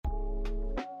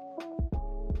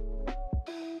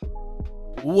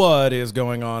What is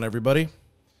going on, everybody?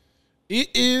 It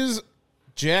is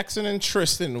Jackson and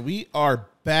Tristan. We are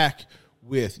back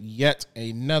with yet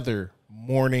another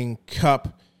morning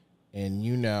cup. And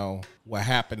you know what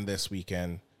happened this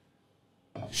weekend.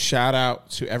 Shout out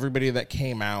to everybody that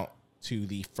came out to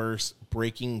the first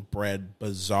Breaking Bread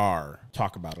Bazaar.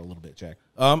 Talk about it a little bit, Jack.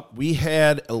 We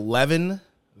had 11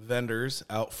 vendors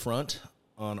out front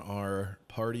on our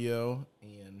patio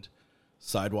and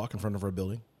sidewalk in front of our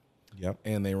building. Yep.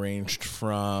 And they ranged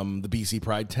from the BC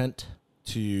Pride tent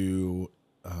to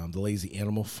the Lazy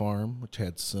Animal Farm, which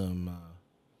had some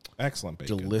Excellent baked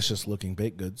goods. delicious-looking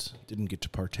baked goods. Didn't get to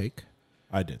partake.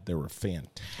 I did. They were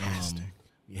fantastic.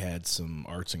 We had some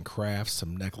arts and crafts,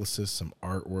 some necklaces, some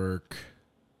artwork,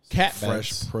 Cat fresh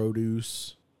beds.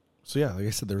 produce. So, yeah, like I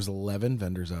said, there's 11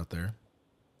 vendors out there,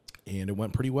 and it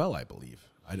went pretty well, I believe.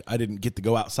 I didn't get to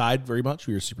go outside very much.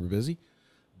 We were super busy,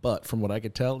 but from what I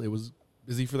could tell, it was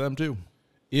busy for them, too.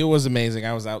 It was amazing.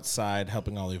 I was outside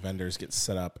helping all the vendors get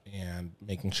set up and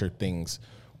making sure things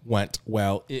went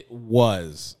well. It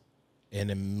was an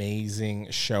amazing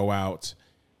show out.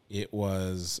 It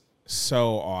was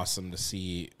so awesome to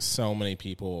see so many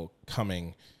people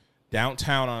coming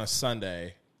downtown on a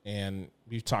Sunday. And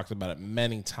we've talked about it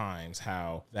many times,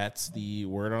 how that's the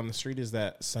word on the street is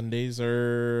that Sundays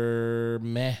are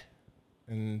meh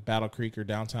in Battle Creek or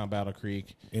downtown Battle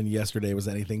Creek. And yesterday was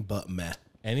anything but meh.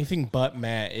 Anything but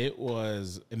meh. It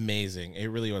was amazing. It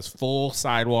really was full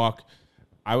sidewalk.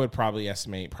 I would probably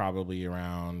estimate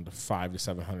around 500 to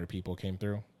 700 people came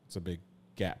through. It's a big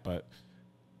gap, but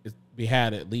we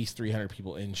had at least 300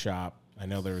 people in shop. I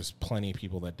know there was plenty of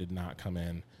people that did not come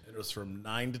in. It was from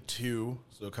 9 to 2,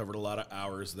 so it covered a lot of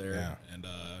hours there. Yeah. And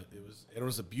it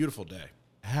was a beautiful day.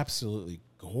 Absolutely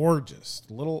gorgeous.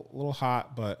 A little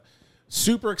hot, but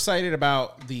super excited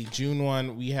about the June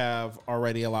one. We have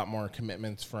already a lot more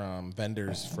commitments from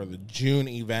vendors for the June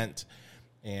event,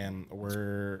 and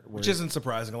Which isn't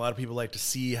surprising. A lot of people like to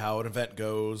see how an event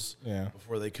goes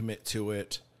before they commit to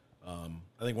it.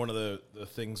 I think one of the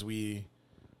things we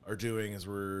are doing is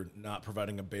we're not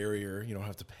providing a barrier. You don't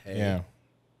have to pay. Yeah.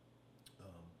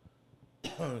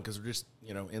 Because we're just,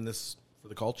 in this for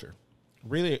the culture.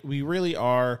 We really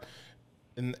are.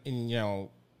 And we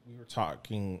were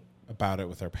talking about it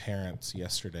with our parents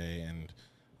yesterday, and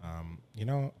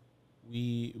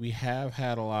we have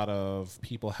had a lot of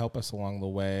people help us along the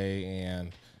way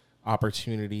and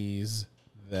opportunities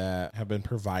that have been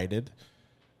provided,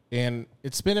 and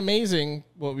it's been amazing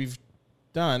what we've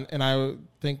done. And I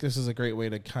think this is a great way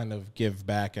to kind of give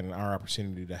back and our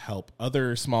opportunity to help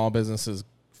other small businesses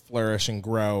flourish and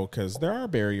grow, because there are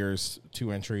barriers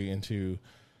to entry into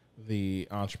the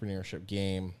entrepreneurship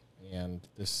game, and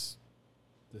this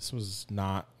was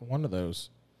not one of those.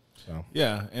 So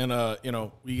Yeah, and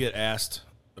we get asked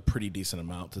a pretty decent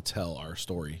amount to tell our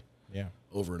story,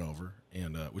 over and over,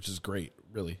 and which is great,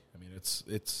 really. I mean,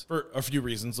 it's for a few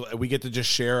reasons. We get to just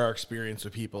share our experience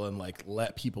with people and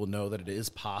let people know that it is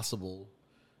possible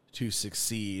to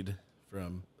succeed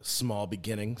from small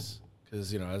beginnings.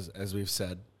 Because as we've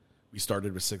said, we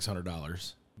started with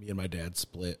 $600. Me and my dad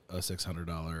split a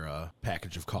 $600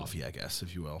 package of coffee, I guess,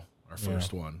 if you will, our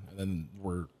first one. And then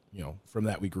from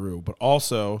that we grew. But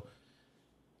also,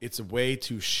 it's a way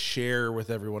to share with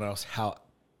everyone else how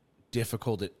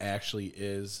difficult it actually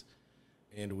is.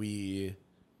 And we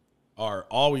are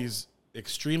always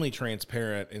extremely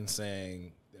transparent in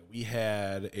saying that we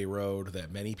had a road that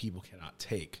many people cannot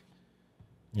take.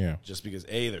 yeah, Just because,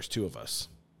 there's two of us.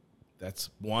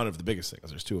 That's one of the biggest things.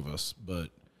 There's two of us. But,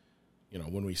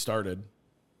 when we started,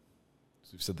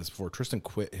 as we've said this before, Tristan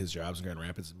quit his jobs in Grand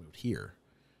Rapids and moved here,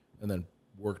 and then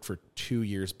worked for 2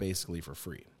 years basically for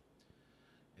free.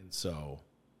 And so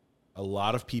a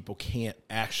lot of people can't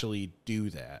actually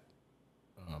do that,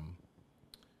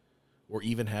 or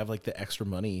even have the extra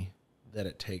money that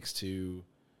it takes to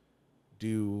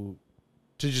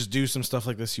just do some stuff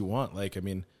like this you want.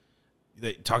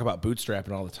 They talk about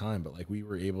bootstrapping all the time, but we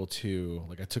were able to,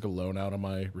 I took a loan out on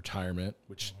my retirement,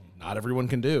 which not everyone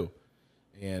can do.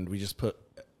 And we just put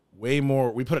we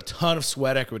put a ton of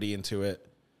sweat equity into it.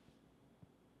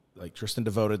 Tristan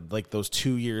devoted those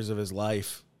 2 years of his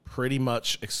life pretty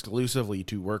much exclusively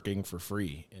to working for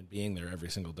free and being there every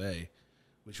single day,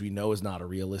 which we know is not a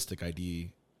realistic idea.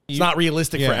 It's not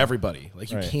realistic for everybody.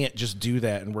 You can't just do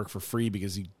that and work for free,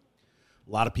 because a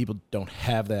lot of people don't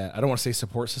have that. I don't want to say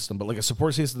support system, but a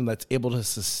support system that's able to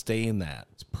sustain that.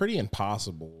 it's pretty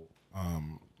impossible,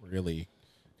 really,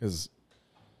 because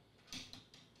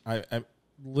I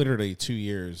literally 2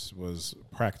 years was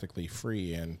practically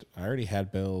free, and I already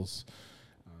had bills.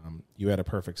 You had a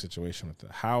perfect situation with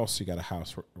the house. You got a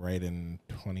house right in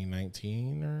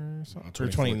 2019 or something? Or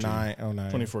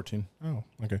 2014. Oh,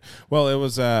 okay. Well, it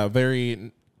was a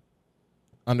very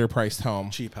underpriced home.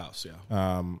 Cheap house,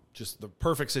 yeah. Just the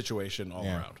perfect situation all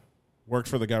around. Worked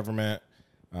for the government.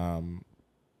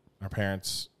 Our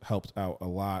parents helped out a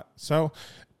lot. So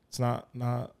it's not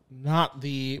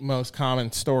the most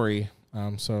common story.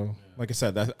 Like I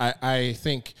said, I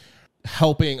think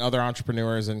helping other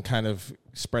entrepreneurs and kind of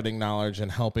spreading knowledge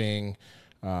and helping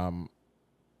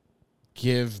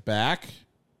give back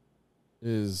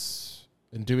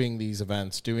and doing these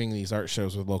events, doing these art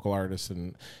shows with local artists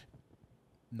and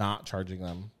not charging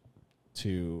them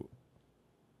to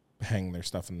hang their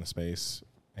stuff in the space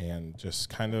and just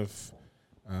kind of,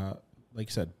 like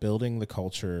you said, building the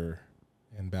culture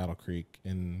in Battle Creek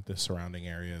in the surrounding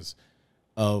areas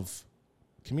of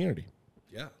community.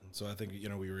 Yeah. So I think,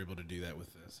 we were able to do that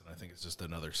with this, and I think it's just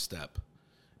another step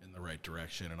in the right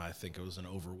direction, and I think it was an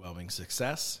overwhelming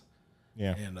success.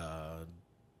 Yeah. And I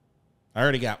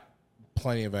already got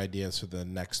plenty of ideas for the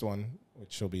next one,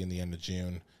 which will be in the end of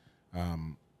June,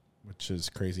 which is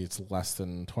crazy. It's less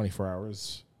than 24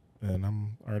 hours, and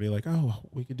I'm already like, oh,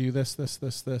 we could do this,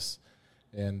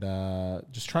 and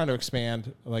just trying to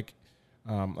expand. Like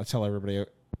I tell everybody,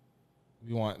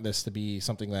 we want this to be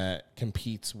something that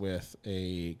competes with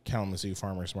a Kalamazoo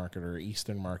Farmers Market or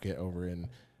Eastern Market over in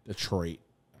Detroit.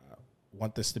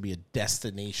 Want this to be a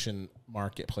destination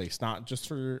marketplace, not just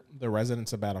for the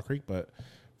residents of Battle Creek, but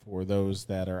for those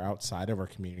that are outside of our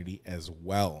community as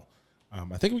well.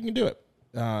 I think we can do it.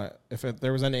 If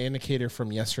there was an indicator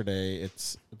from yesterday,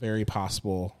 it's very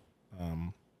possible.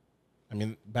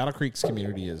 Battle Creek's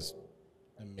community is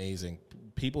amazing.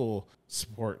 People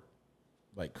support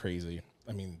like crazy.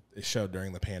 It showed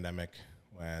during the pandemic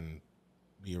when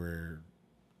we were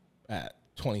at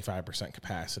 25%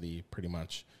 capacity pretty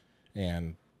much,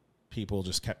 and people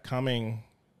just kept coming,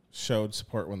 showed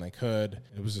support when they could.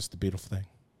 It was just a beautiful thing.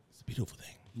 It's a beautiful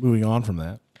thing. Moving on from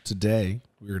that, today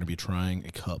we're going to be trying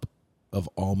a cup of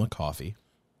Alma coffee.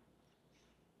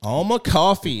 Alma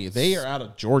Coffee. They are out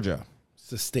of Georgia.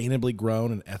 Sustainably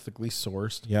grown and ethically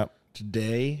sourced. Yep.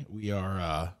 Today we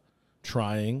are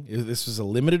trying. This is a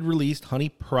limited release, honey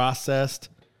processed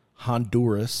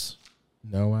Honduras.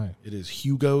 No way. It is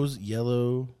Hugo's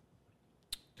Yellow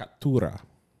Catura.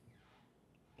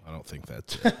 I don't think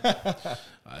that's it.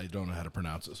 I don't know how to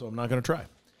pronounce it, so I'm not going to try.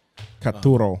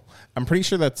 Caturo. I'm pretty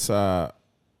sure that's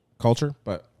culture,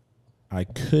 but I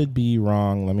could be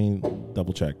wrong. Let me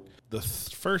double check. The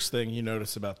first thing you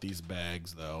notice about these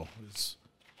bags, though, is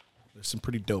there's some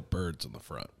pretty dope birds on the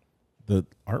front. The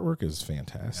artwork is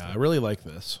fantastic. Yeah, I really like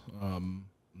this.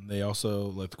 They also,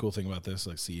 like, the cool thing about this,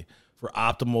 like, see, for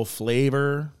optimal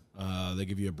flavor, they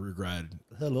give you a brew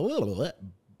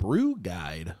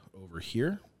guide over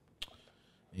here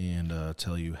and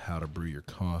tell you how to brew your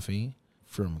coffee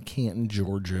from Canton,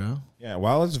 Georgia. Yeah,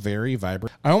 while it's very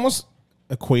vibrant, I almost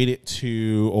equate it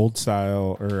to old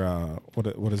style or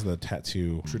what is the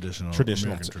tattoo? Traditional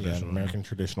American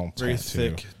traditional very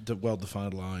tattoo. Thick,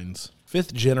 well-defined lines.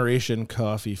 Fifth generation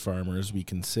coffee farmers, we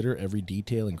consider every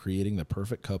detail in creating the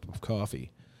perfect cup of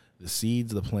coffee. The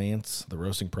seeds, the plants, the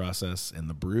roasting process, and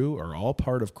the brew are all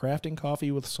part of crafting coffee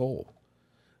with soul.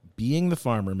 Being the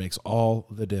farmer makes all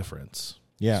the difference.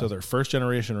 Yeah. So they're first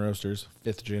generation roasters,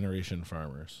 fifth generation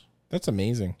farmers. That's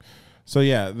amazing. So,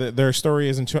 yeah, their story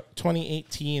is in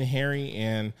 2018, Harry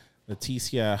and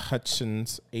Leticia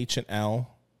Hutchins,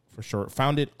 H&L for short,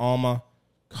 founded Alma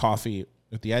Coffee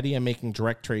with the idea of making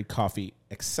direct trade coffee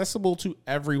accessible to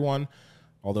everyone.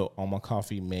 Although Alma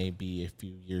Coffee may be a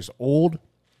few years old,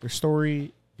 their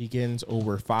story begins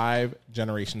over 5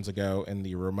 generations ago in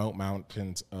the remote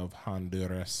mountains of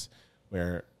Honduras,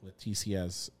 where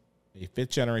Leticia's a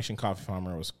fifth-generation coffee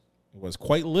farmer was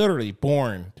quite literally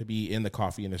born to be in the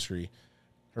coffee industry.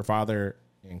 Her father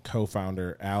and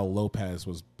co-founder, Al Lopez,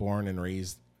 was born and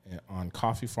raised on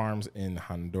coffee farms in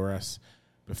Honduras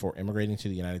before immigrating to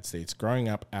the United States. Growing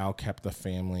up, Al kept the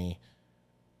family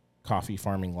coffee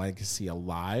farming legacy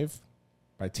alive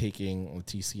by taking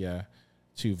Leticia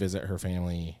to visit her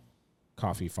family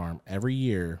coffee farm every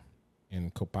year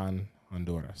in Copan,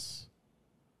 Honduras.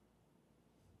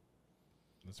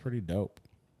 That's pretty dope.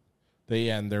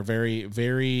 They're very,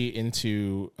 very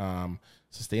into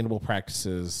sustainable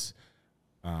practices,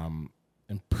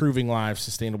 improving lives,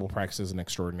 sustainable practices, and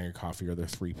extraordinary coffee are their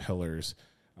 3 pillars.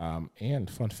 And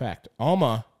fun fact,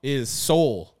 Alma is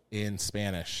soul in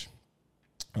Spanish.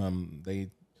 They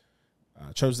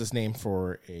chose this name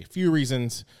for a few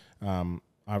reasons.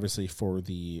 Obviously, for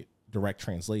the direct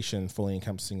translation, fully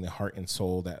encompassing the heart and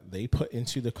soul that they put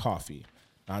into the coffee,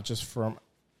 not just from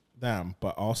them,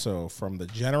 but also from the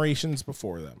generations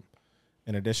before them.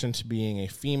 In addition to being a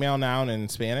female noun in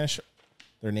Spanish,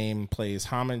 their name plays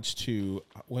homage to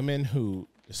women who,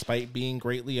 despite being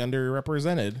greatly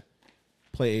underrepresented,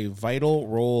 play a vital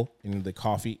role in the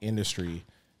coffee industry,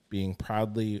 being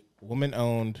proudly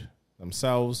woman-owned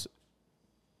themselves.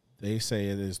 They say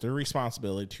it is their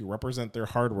responsibility to represent their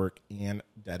hard work and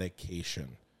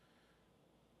dedication.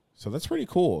 So that's pretty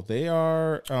cool. They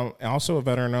are also a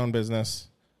veteran-owned business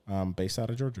based out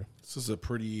of Georgia. This is a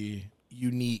pretty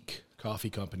unique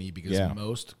coffee company because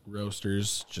most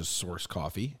roasters just source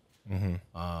coffee.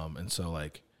 Mm-hmm. And so,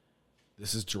 like,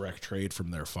 this is direct trade from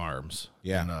their farms.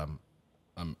 Yeah.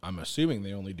 And I'm assuming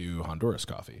they only do Honduras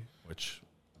coffee, which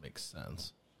makes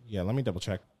sense. Yeah, let me double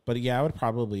check. But yeah, I would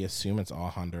probably assume it's all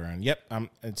Honduran. Yep,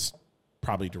 it's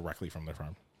probably directly from their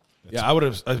farm. I would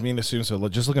have. Assume so.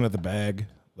 Just looking at the bag,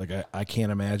 like I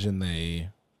can't imagine they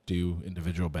do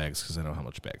individual bags because I know how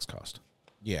much bags cost.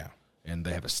 Yeah, and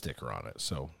they have a sticker on it,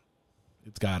 so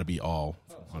it's got to be all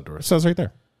from Honduras. It says right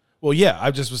there. Well, yeah,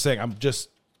 I just was saying.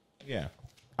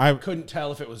 I couldn't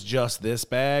tell if it was just this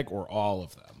bag or all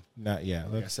of them.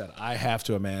 Like I said, I have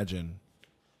to imagine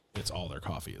it's all their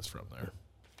coffee is from there.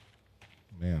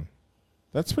 Man,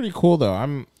 that's pretty cool, though.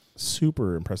 I'm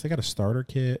super impressed. They got a starter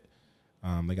kit.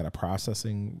 They got a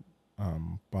processing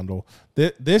bundle.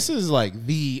 This is like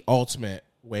the ultimate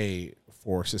way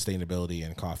for sustainability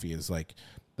in coffee is like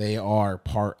they are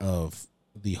part of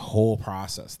the whole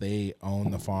process. They own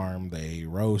the farm. They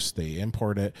roast. They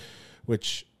import it,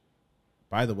 which,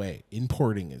 by the way,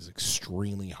 importing is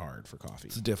extremely hard for coffee.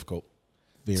 It's difficult.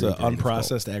 It's an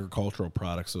unprocessed agricultural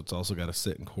product, so it's also got to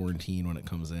sit in quarantine when it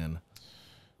comes in.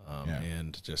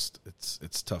 And just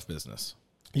it's tough business.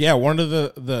 Yeah, one of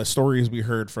the stories we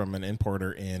heard from an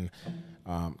importer in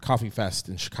Coffee Fest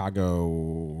in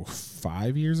Chicago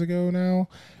 5 years ago now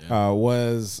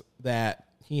was that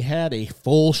he had a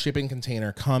full shipping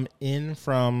container come in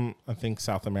from, I think,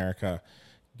 South America,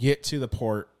 get to the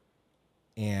port,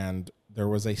 and there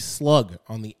was a slug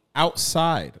on the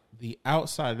outside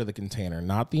of the container,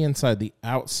 not the inside, the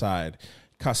outside.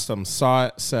 Customs saw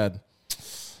it, said,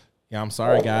 "Yeah, I'm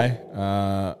sorry,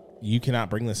 guy. You cannot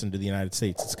bring this into the United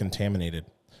States. It's contaminated."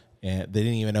 And they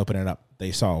didn't even open it up.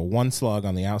 They saw one slug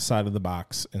on the outside of the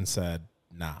box and said,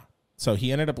 "Nah." So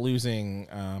he ended up losing,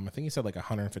 I think he said like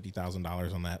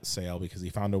 $150,000 on that sale because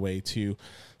he found a way to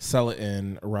sell it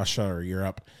in Russia or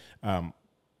Europe.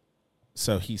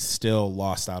 So he still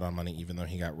lost out on money even though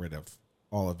he got rid of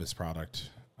all of his product.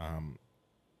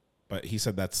 But he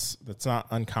said that's not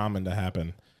uncommon to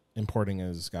happen. Importing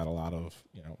has got a lot of,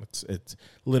 it's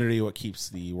literally what keeps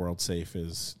the world safe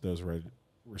is those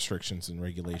restrictions and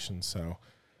regulations. So,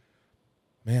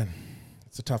 man,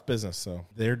 it's a tough business. So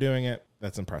they're doing it.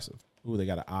 That's impressive. Ooh, they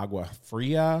got an Agua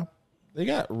Fria. They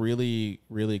got really,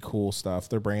 really cool stuff.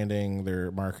 Their branding, their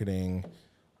marketing,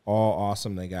 all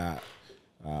awesome. They got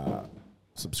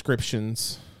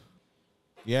subscriptions.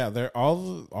 Yeah, they're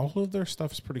all of their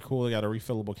stuff is pretty cool. They got a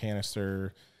refillable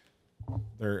canister.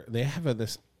 They have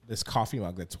this coffee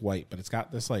mug that's white, but it's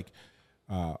got this like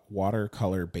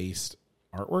watercolor based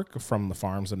artwork from the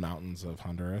farms and mountains of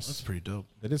Honduras. That's pretty dope.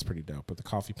 It is pretty dope. But the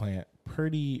coffee plant,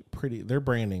 pretty. Their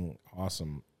branding,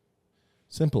 awesome.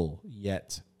 Simple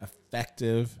yet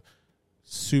effective.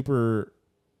 Super.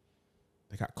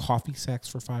 They got coffee sacks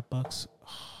for $5.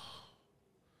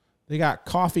 They got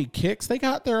coffee kicks. They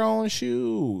got their own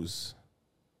shoes.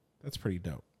 That's pretty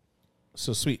dope.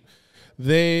 So sweet.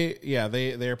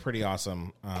 They're pretty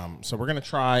awesome. So we're gonna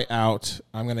try out.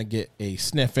 I'm gonna get a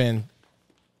sniff in.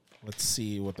 Let's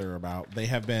see what they're about. They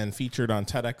have been featured on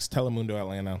TEDx, Telemundo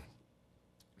Atlanta,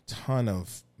 ton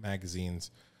of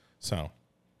magazines. So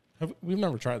we've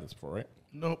never tried this before, right?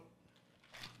 Nope.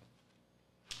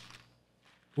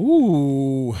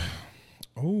 Ooh,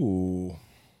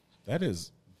 that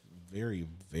is very,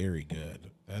 very good.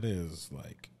 That is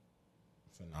like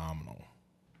phenomenal.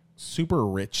 Super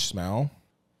rich smell.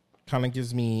 Kind of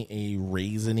gives me a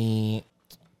raisiny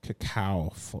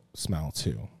cacao smell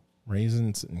too.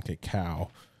 Raisins and cacao.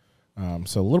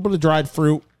 So a little bit of dried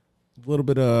fruit, a little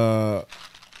bit of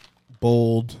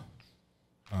bold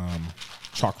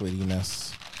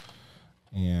chocolatiness,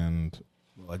 and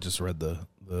I just read the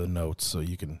notes, so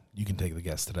you can take the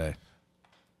guess today.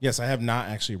 Yes, I have not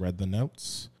actually read the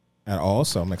notes at all,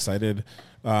 so I'm excited.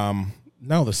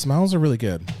 No, the smells are really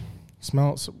good.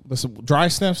 Smells, this dry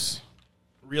sniffs,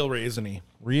 real raisiny.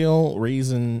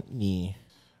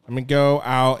 I'm gonna go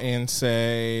out and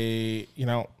say, I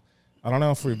don't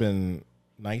know if we've been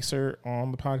nicer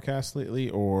on the podcast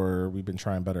lately or we've been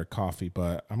trying better coffee,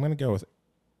 but I'm gonna go with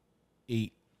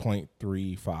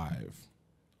 8.35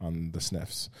 on the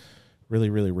sniffs. Really,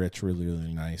 really rich, really,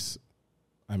 really nice.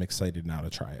 I'm excited now to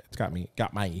try it. It's got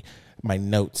my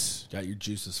notes. Got your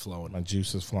juices flowing. My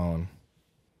juice is flowing.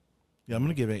 Yeah, I'm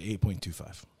going to give it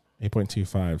 8.25.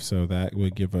 8.25. So that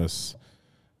would give us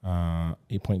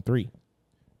 8.3.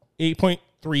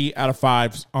 8.3 out of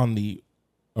 5 on the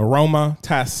aroma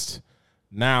test.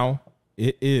 Now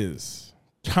it is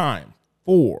time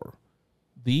for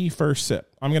the first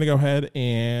sip. I'm going to go ahead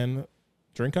and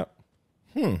drink up.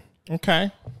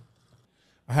 Okay.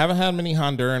 I haven't had many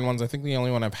Honduran ones. I think the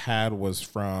only one I've had was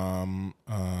from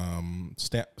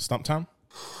Stump Town.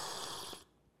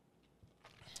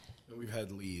 We've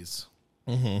had Lee's.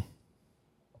 Mm-hmm.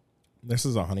 This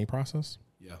is a honey process?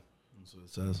 Yeah, that's what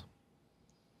it says.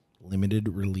 Limited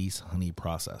release honey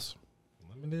process.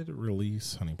 Limited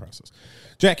release honey process.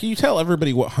 Jack, can you tell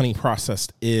everybody what honey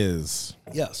processed is?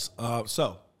 Yes.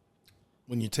 So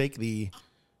when you take the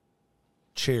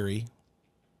cherry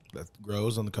that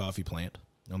grows on the coffee plant,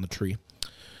 on the tree,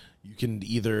 you can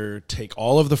either take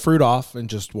all of the fruit off and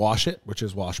just wash it, which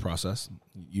is wash process.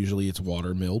 Usually it's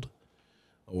water milled.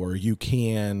 Or you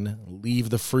can leave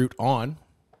the fruit on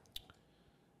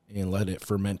and let it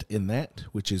ferment in that,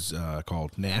 which is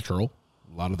called natural.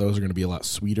 A lot of those are going to be a lot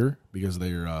sweeter because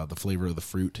they're the flavor of the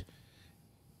fruit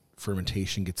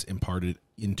fermentation gets imparted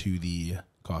into the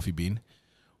coffee bean.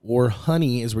 Or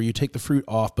honey is where you take the fruit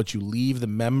off, but you leave the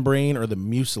membrane or the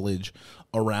mucilage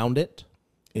around it,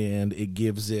 and it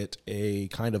gives it a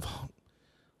kind of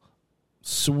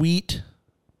sweet,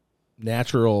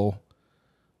 natural,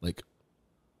 like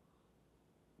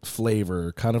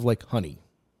flavor, kind of like honey,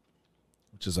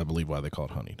 which is, I believe, why they call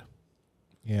it honeyed.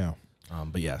 Yeah.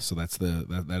 But yeah, so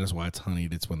that is why it's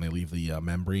honeyed. It's when they leave the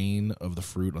membrane of the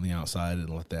fruit on the outside and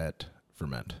let that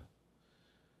ferment.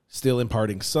 Still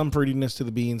imparting some fruitiness to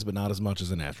the beans, but not as much as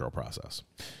a natural process.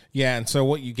 Yeah, and so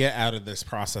what you get out of this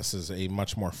process is a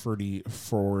much more fruity,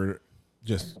 for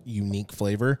just unique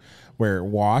flavor. Where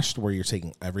washed, where you're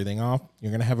taking everything off,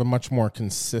 you're going to have a much more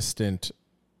consistent,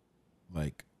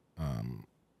 like,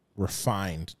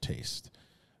 refined taste.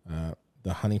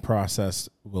 The honey process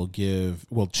will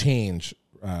change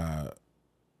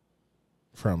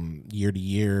from year to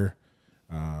year,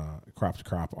 crop to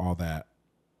crop, all that.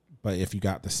 But if you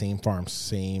got the same farm,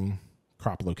 same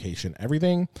crop location,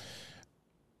 everything,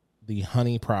 the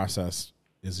honey process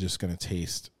is just going to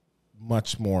taste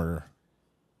much more,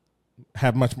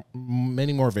 have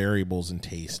many more variables in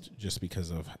taste, just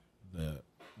because of the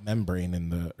membrane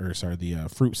and the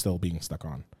fruit still being stuck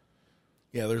on.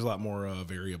 Yeah, there's a lot more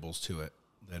variables to it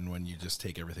than when you just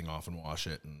take everything off and wash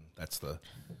it. And a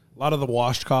lot of the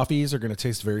washed coffees are going to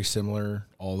taste very similar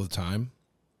all the time.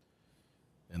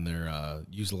 And they're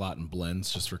used a lot in blends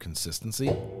just for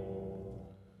consistency.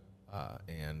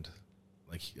 And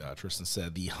like Tristan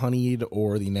said, the honeyed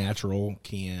or the natural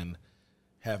can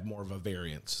have more of a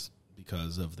variance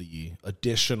because of the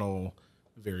additional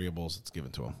variables it's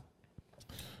given to them.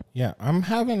 Yeah, I'm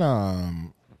having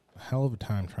a hell of a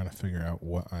time trying to figure out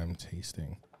what I'm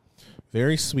tasting.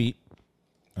 Very sweet.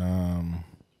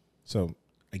 So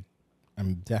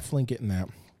I'm definitely getting that.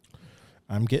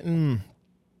 I'm getting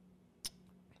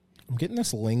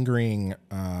this lingering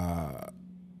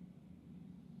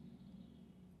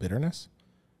bitterness.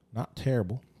 Not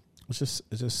terrible. It's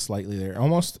just slightly there.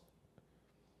 Almost,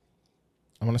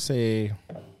 I want to say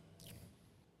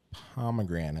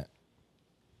pomegranate.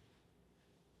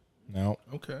 No.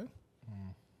 Okay.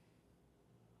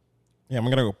 Yeah, I'm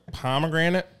going to go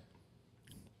pomegranate,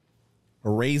 a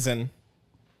raisin,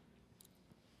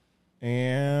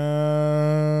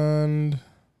 and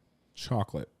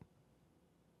chocolate.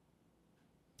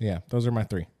 Yeah, those are my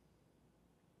three.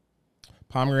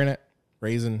 Pomegranate,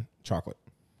 raisin, chocolate.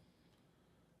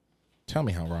 Tell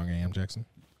me how wrong I am, Jackson.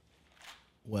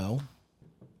 Well,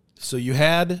 so you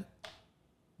had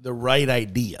the right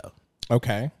idea.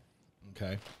 Okay.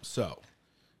 So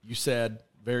you said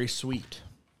very sweet.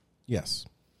 Yes.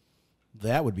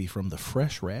 That would be from the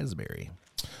fresh raspberry.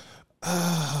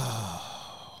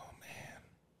 Oh, man.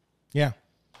 Yeah.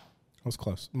 I was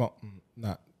close. Well,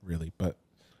 not really, but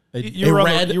you were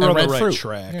on the right fruit.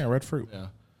 track. Yeah, red fruit. Yeah.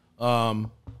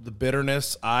 The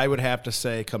bitterness, I would have to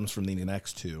say, comes from the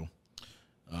next two.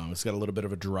 It's got a little bit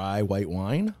of a dry white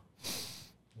wine.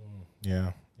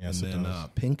 Yeah. Yes, and then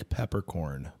pink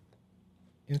peppercorn.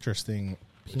 Interesting.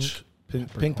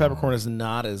 Pink peppercorn is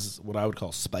not as what I would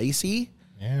call spicy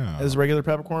as regular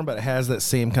peppercorn, but it has that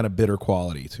same kind of bitter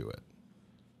quality to it.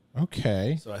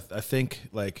 Okay. So I think,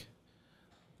 like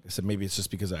I said, maybe it's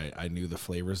just because I knew the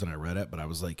flavors and I read it, but I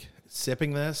was like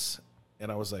sipping this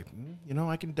and I was like,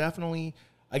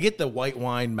 I I get the white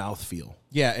wine mouthfeel.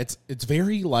 Yeah, it's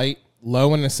very light,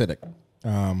 low and acidic.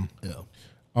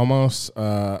 Almost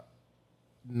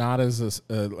not as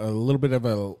a little bit of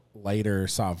a lighter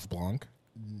Sauv Blanc.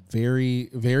 Very,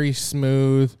 very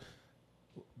smooth.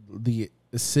 The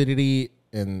acidity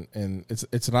and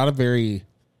it's not a very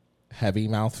heavy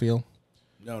mouthfeel.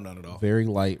 No, not at all. Very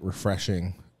light,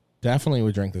 refreshing. Definitely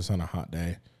would drink this on a hot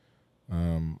day.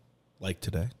 Like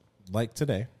today.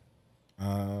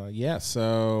 Yeah,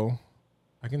 so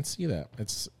I can see that.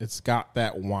 It's got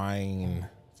that wine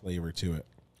flavor to it.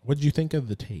 What did you think of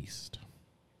the taste?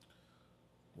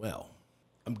 Well,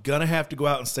 I'm going to have to go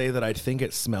out and say that I think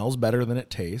it smells better than it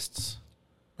tastes.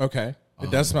 Okay. It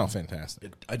does smell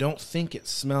fantastic. I don't think it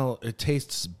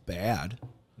tastes bad.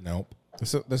 Nope.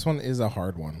 This one is a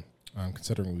hard one,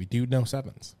 considering we do know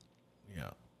 7s.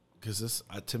 Yeah. Because this,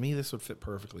 to me, this would fit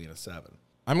perfectly in a 7.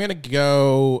 I'm going to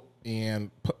go and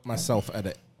put myself at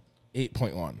an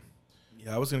 8.1.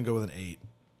 Yeah, I was going to go with an 8.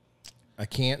 I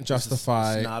can't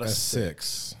justify it's not a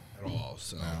 6 at all.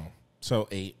 So. No. So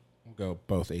 8. We'll go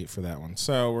both 8 for that one.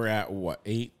 So we're at what?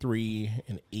 8, 3,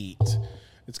 and 8.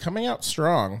 It's coming out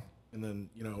strong. And then,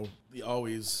 the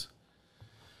always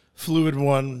fluid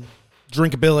one,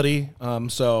 drinkability.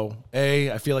 So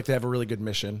I feel like they have a really good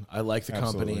mission. I like the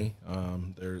company.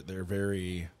 They're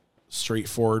very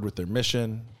straightforward with their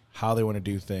mission, how they want to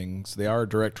do things. They are a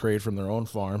direct trade from their own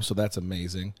farm, so that's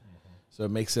amazing. Mm-hmm. So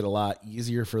it makes it a lot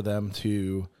easier for them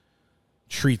to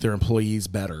treat their employees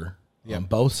better on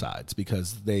both sides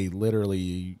because they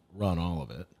literally run all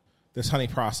of it. This honey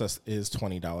process is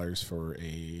 $20 for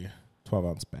a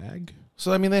 12-ounce bag.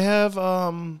 So, I mean, they have,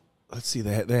 let's see,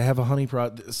 they have a honey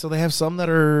so they have some that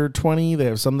are 20, they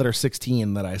have some that are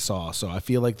 16 that I saw. So I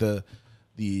feel like the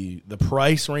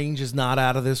price range is not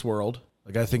out of this world.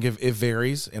 Like, I think it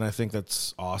varies, and I think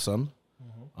that's awesome.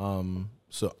 Mm-hmm.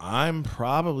 So I'm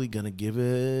probably going to give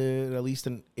it at least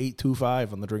an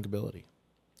 8.25 on the drinkability.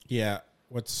 Yeah.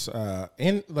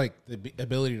 And like the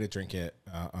ability to drink it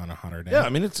on a hotter day. Yeah, I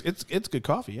mean it's good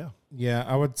coffee. Yeah. Yeah,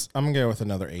 I'm gonna go with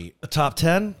another 8. A top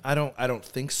 10? I don't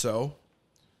think so.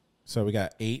 So we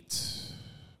got 8,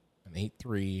 an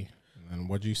 8.3, and then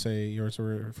what'd you say yours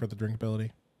were for the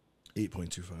drinkability?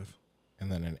 8.25,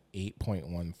 and then an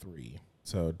 8.13.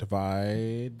 So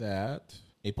divide that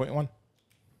 8.1.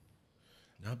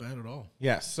 Not bad at all.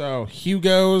 Yeah. So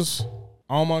Hugo's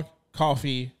Alma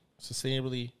Coffee,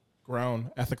 sustainably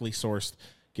grown, ethically sourced,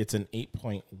 gets an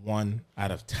 8.1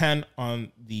 out of 10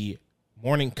 on the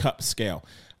morning cup scale.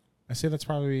 I say that's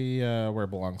probably where it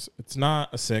belongs. It's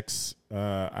not a 6.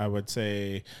 I would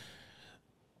say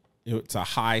it's a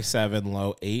high 7,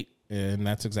 low 8, and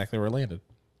that's exactly where it landed.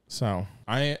 So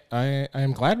I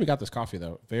am glad we got this coffee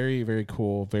though. Very, very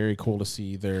cool. Very cool to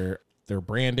see their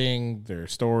branding, their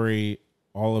story,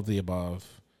 all of the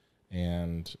above.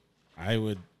 And I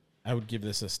would give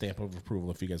this a stamp of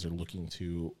approval if you guys are looking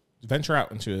to venture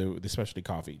out into the specialty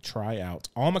coffee. Try out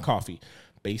Alma Coffee,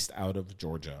 based out of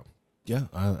Georgia. Yeah,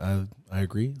 I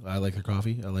agree. I like their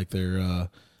coffee. I like their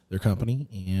company,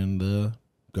 and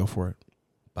go for it.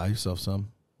 Buy yourself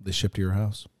some. They ship to your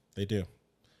house. They do.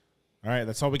 All right,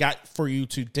 that's all we got for you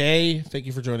today. Thank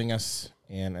you for joining us,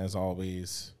 and as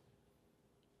always,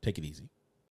 take it easy.